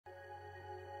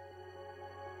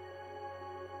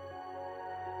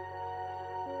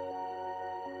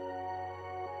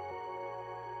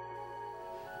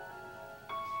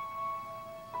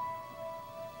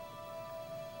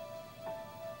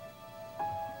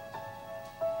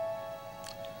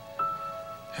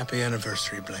Happy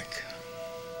anniversary, Blake.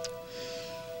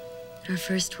 Our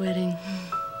first wedding.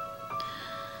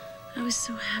 I was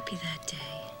so happy that day.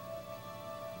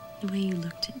 The way you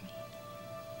looked at me.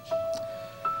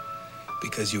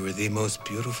 Because you were the most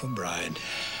beautiful bride.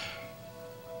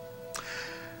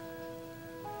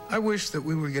 I wish that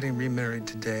we were getting remarried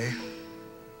today,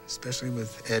 especially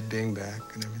with Ed being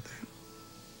back and everything.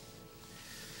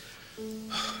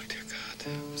 Oh, dear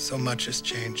God. So much has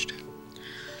changed.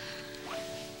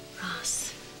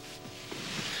 Ross,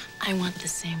 I want the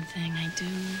same thing, I do.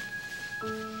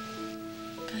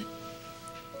 But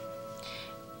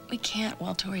we can't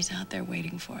while Tory's out there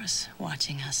waiting for us,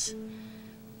 watching us.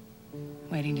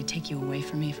 Waiting to take you away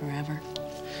from me forever.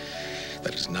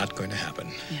 That is not going to happen.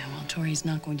 Yeah, well, Tory's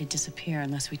not going to disappear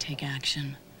unless we take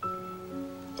action.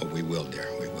 Oh, we will, dear,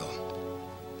 we will.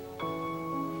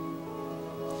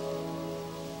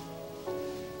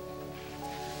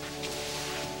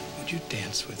 Would you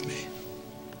dance with me?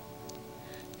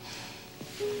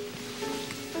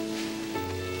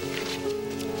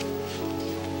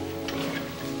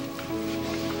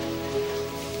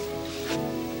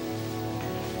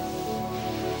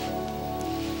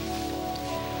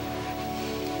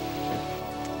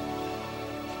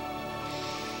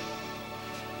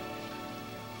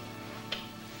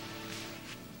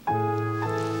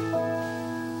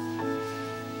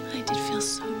 I did feel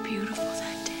so beautiful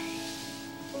that day.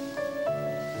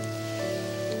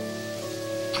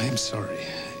 I am sorry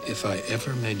if I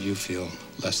ever made you feel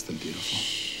less than beautiful.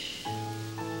 Shh.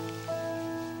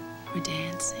 We're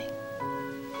dancing.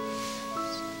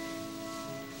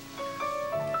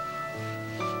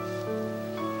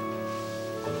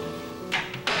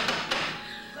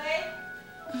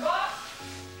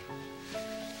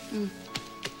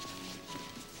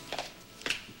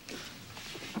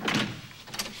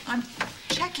 I'm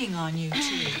checking on you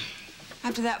two.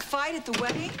 After that fight at the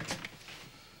wedding?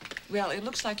 Well, it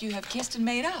looks like you have kissed and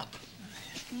made up.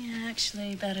 Yeah,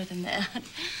 actually, better than that.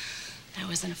 That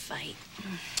wasn't a fight.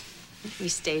 We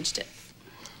staged it.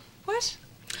 What?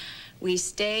 We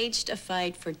staged a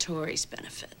fight for Tory's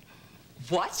benefit.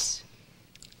 What?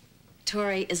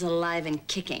 Tory is alive and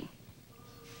kicking.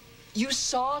 You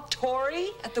saw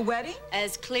Tory at the wedding?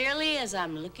 As clearly as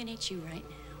I'm looking at you right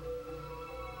now.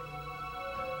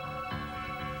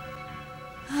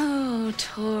 Oh,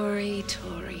 Tory,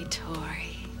 Tory,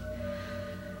 Tory.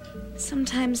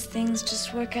 Sometimes things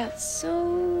just work out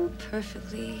so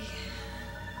perfectly.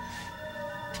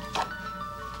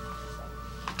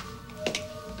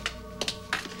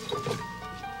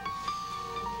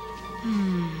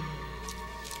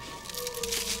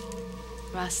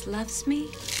 Ross loves me.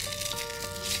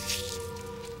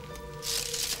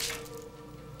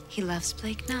 He loves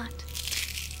Blake not.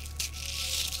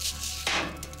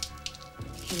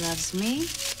 He loves me.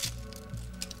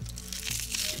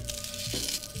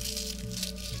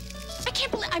 I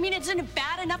can't believe, I mean, isn't it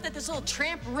bad enough that this little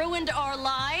tramp ruined our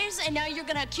lives? And now you're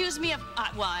gonna accuse me of,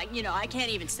 well, you know, I can't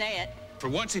even say it. For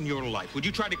once in your life, would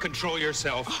you try to control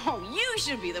yourself? Oh, you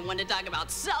should be the one to talk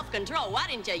about self-control. Why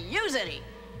didn't you use any?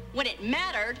 When it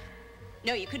mattered.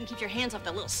 No, you couldn't keep your hands off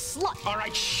that little slut. All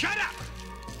right, shut up!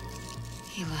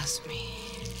 He loves me.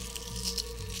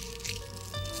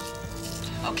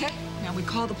 Okay, now we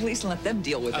call the police and let them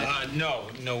deal with it.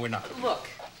 No, we're not. Look,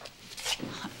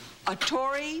 a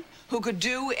Tory who could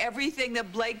do everything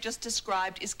that Blake just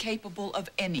described is capable of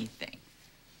anything.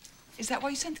 Is that why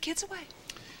you sent the kids away?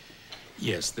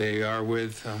 Yes, they are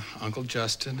with Uncle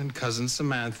Justin and Cousin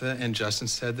Samantha, and Justin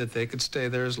said that they could stay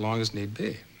there as long as need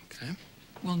be, okay?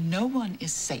 Well, no one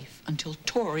is safe until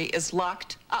Tory is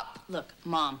locked up. Look,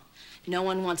 Mom, no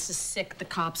one wants to sick the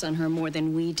cops on her more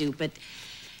than we do, but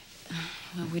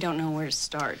well, we don't know where to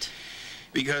start.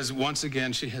 Because once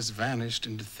again, she has vanished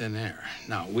into thin air.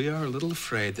 Now, we are a little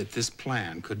afraid that this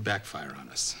plan could backfire on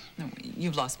us. No,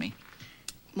 you've lost me.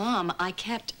 Mom, I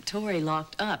kept Tory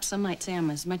locked up. Some might say I'm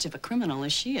as much of a criminal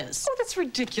as she is. Oh, that's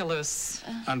ridiculous.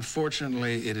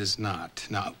 Unfortunately, it is not.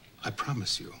 Now, I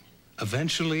promise you,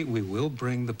 eventually we will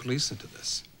bring the police into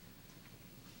this.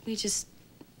 We just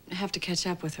have to catch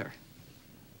up with her.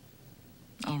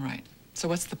 All right. So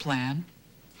what's the plan?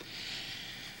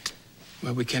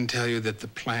 Well, we can tell you that the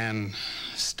plan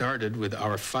started with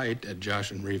our fight at Josh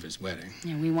and Reva's wedding.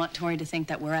 Yeah, we want Tory to think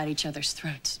that we're at each other's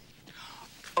throats.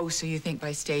 Oh, so you think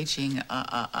by staging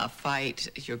a fight,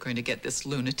 you're going to get this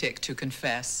lunatic to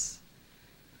confess?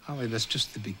 Holly, that's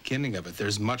just the beginning of it.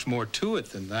 There's much more to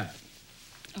it than that.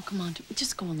 Oh, come on,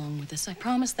 just go along with this. I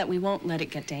promise that we won't let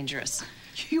it get dangerous.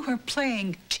 You are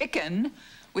playing chicken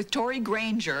with Tory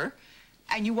Granger,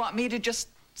 and you want me to just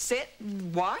sit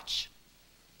and watch?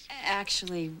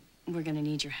 Actually, we're gonna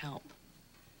need your help.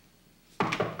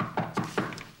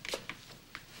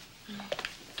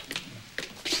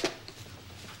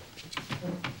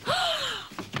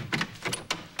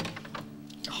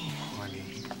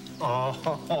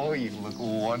 Oh, you look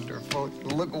wonderful.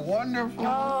 You look wonderful.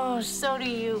 Oh, so do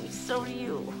you. So do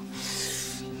you.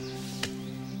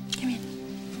 Come here.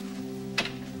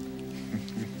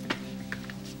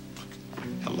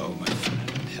 Hello, my friend.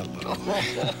 Hello.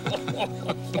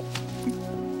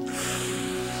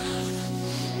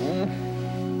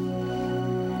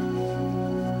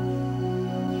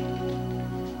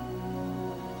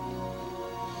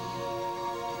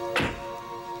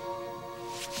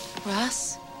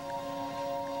 Russ?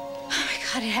 Oh, my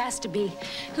God, it has to be.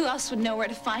 Who else would know where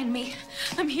to find me?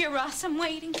 I'm here, Russ. I'm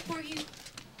waiting for you.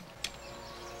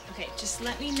 Okay, just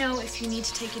let me know if you need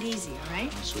to take it easy, all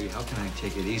right? Sweetie, how can I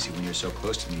take it easy when you're so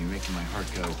close to me? You're making my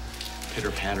heart go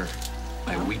pitter-patter.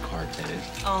 My weak heart, that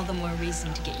is. All the more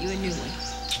reason to get you a new one.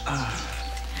 All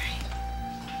right.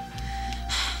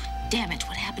 Damn it,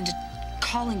 what happened to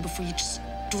calling before you just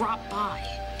dropped by?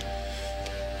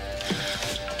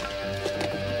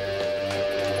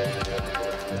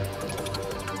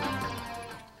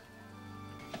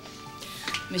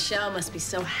 Michelle must be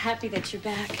so happy that you're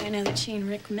back. I know that she and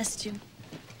Rick missed you.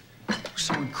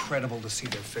 So incredible to see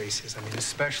their faces. I mean,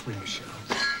 especially Michelle.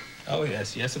 Oh,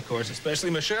 yes, yes, of course, especially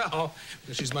Michelle,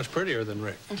 because she's much prettier than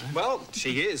Rick. Well,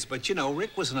 she is, but you know,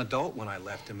 Rick was an adult when I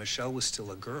left, and Michelle was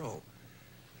still a girl.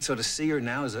 So to see her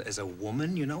now as a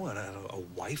woman, you know, a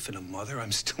wife and a mother,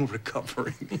 I'm still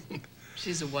recovering.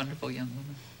 She's a wonderful young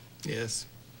woman. Yes,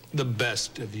 the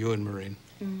best of you and Maureen.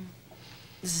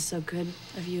 This is so good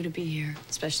of you to be here,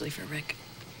 especially for Rick.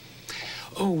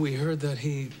 Oh, we heard that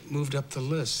he moved up the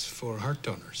list for heart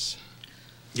donors.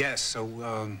 Yes, so,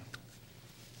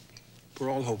 we're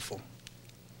all hopeful.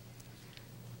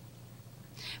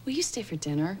 Will you stay for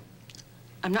dinner?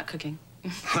 I'm not cooking.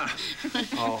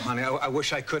 Oh, honey, I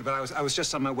wish I could, but I was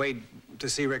just on my way to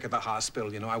see Rick at the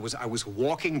hospital. You know, I was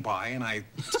walking by and I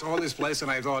saw this place and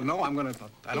I thought, no, I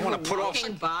don't want to put off.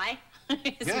 Walking by?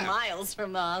 It's Yeah. miles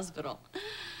from the hospital.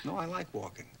 No, I like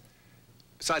walking.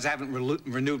 Besides, I haven't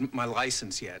renewed my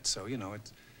license yet, so, you know,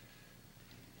 it's...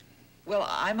 Well,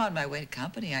 I'm on my way to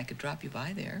company. I could drop you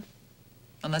by there.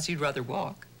 Unless you'd rather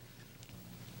walk.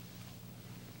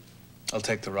 I'll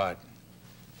take the ride.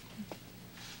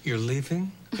 You're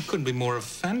leaving? I couldn't be more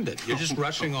offended. You're just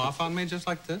rushing off on me just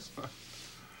like this?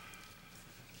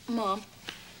 Mom, why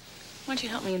don't you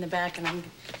help me in the back and I'm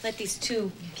let these two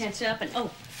catch up and,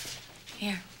 oh,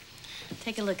 here,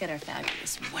 take a look at our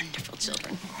fabulous, wonderful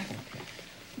children.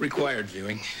 Required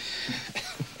viewing.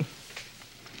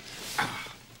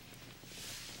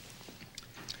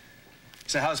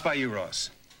 So how's by you, Ross?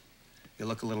 You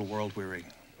look a little world-weary.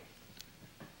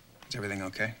 Is everything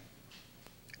okay?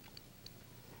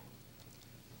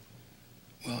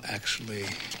 Well, actually,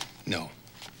 no.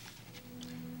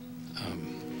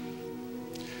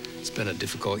 It's been a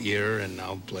difficult year, and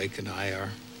now Blake and I are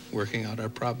working out our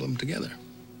problem together.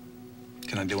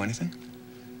 Can I do anything?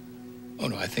 Oh,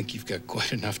 no, I think you've got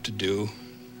quite enough to do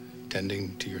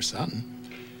tending to your son.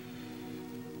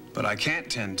 But I can't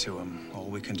tend to him. All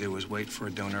we can do is wait for a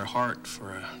donor heart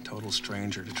for a total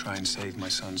stranger to try and save my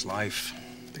son's life,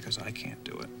 because I can't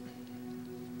do it.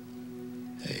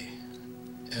 Hey,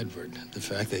 Edward, the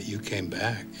fact that you came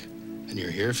back and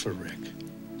you're here for Rick,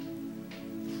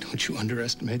 don't you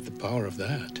underestimate the power of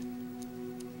that.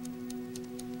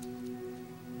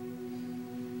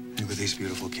 And with these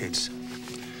beautiful kids,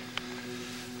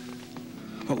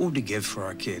 what would we give for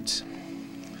our kids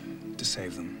to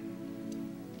save them?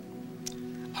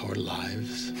 Our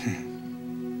lives.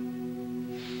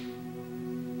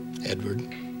 Edward,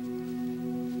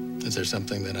 is there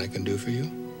something that I can do for you?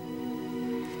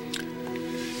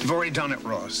 You've already done it,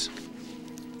 Ross.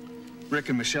 Rick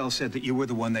and Michelle said that you were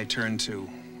the one they turned to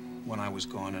when I was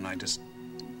gone, and I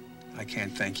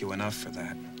can't thank you enough for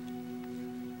that.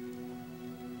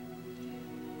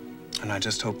 And I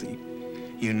just hope that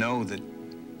you know that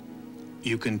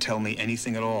you can tell me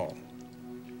anything at all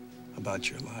about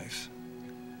your life.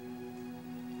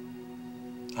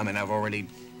 I mean, I've already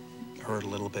heard a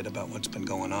little bit about what's been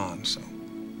going on, so...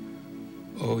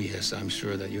 Oh, yes, I'm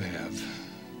sure that you have.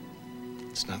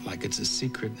 It's not like it's a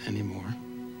secret anymore.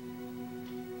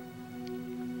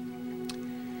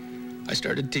 I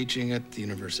started teaching at the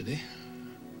university.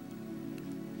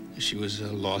 She was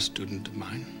a law student of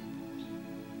mine.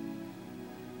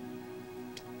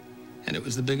 And it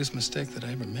was the biggest mistake that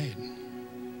I ever made.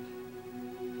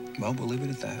 Well, we'll leave it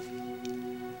at that.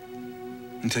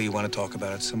 Until you want to talk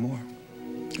about it some more.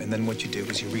 And then what you do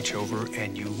is you reach over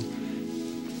and you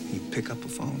pick up a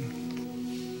phone.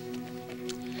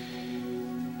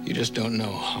 You just don't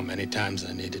know how many times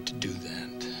I needed to do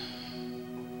that.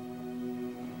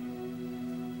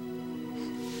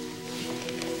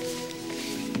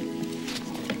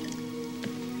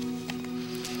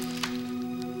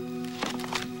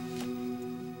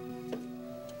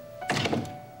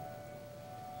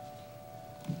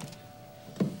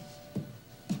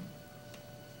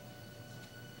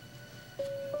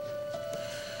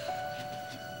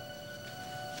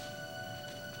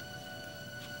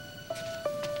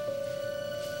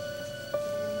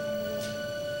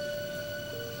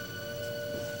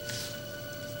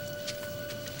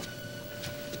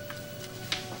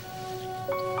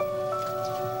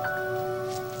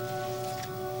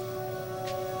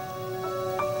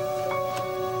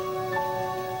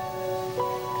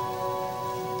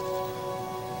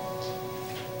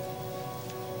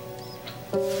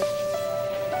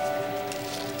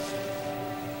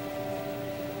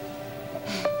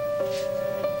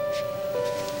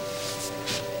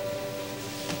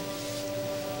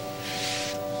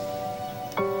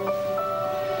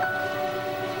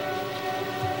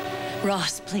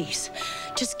 Ross, please.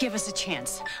 Just give us a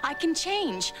chance. I can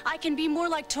change. I can be more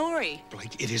like Tory.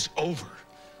 Blake, it is over.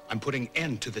 I'm putting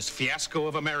end to this fiasco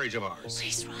of a marriage of ours.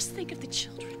 Please, Ross, think of the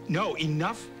children. No,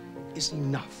 enough is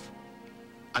enough.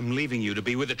 I'm leaving you to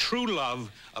be with the true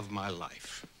love of my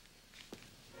life.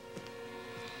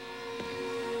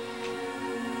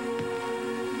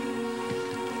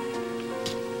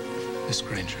 Miss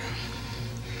Granger,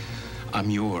 I'm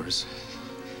yours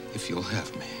if you'll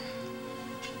have me.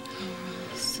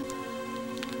 Ross.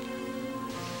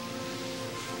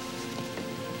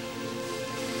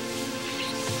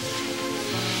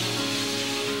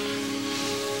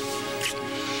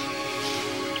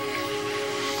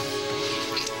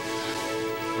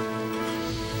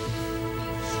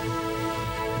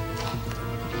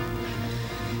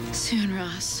 Soon,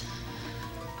 Ross.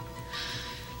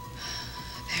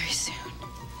 Very soon.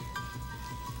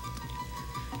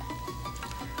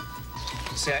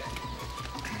 See,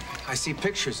 I see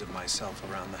pictures of myself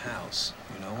around the house,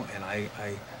 you know, and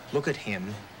I look at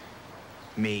him,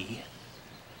 me,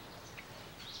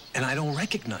 and I don't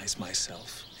recognize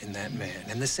myself in that man.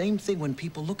 And the same thing when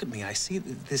people look at me, I see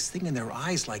this thing in their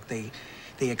eyes like they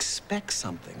expect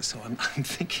something. So I'm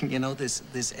thinking, you know,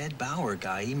 this Ed Bauer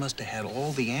guy, he must have had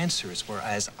all the answers,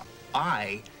 whereas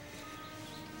I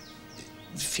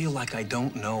feel like I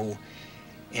don't know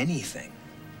anything.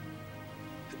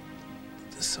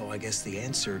 So I guess the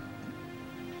answer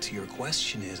to your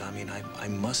question is, I mean, I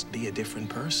must be a different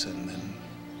person than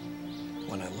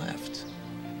when I left.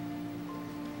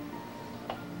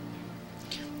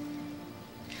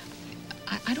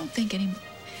 I don't think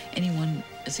anyone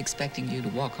is expecting you to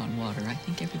walk on water. I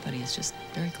think everybody is just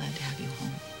very glad to have you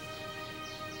home.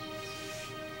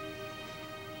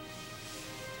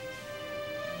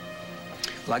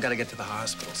 Well, I gotta get to the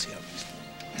hospital, see how he's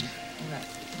doing. All right,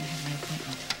 I have my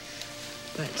appointment.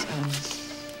 But,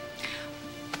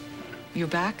 you're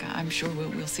back. I'm sure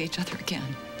we'll see each other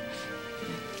again.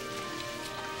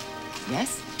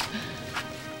 Yes?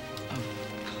 Oh,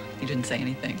 you didn't say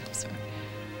anything. I'm sorry.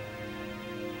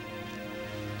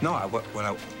 No,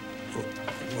 what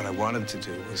I wanted to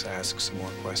do was ask some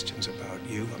more questions about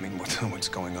you. I mean, what's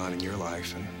going on in your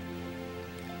life, and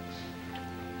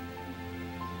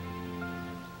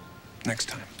next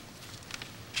time.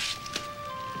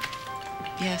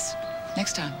 Yes,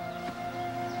 next time.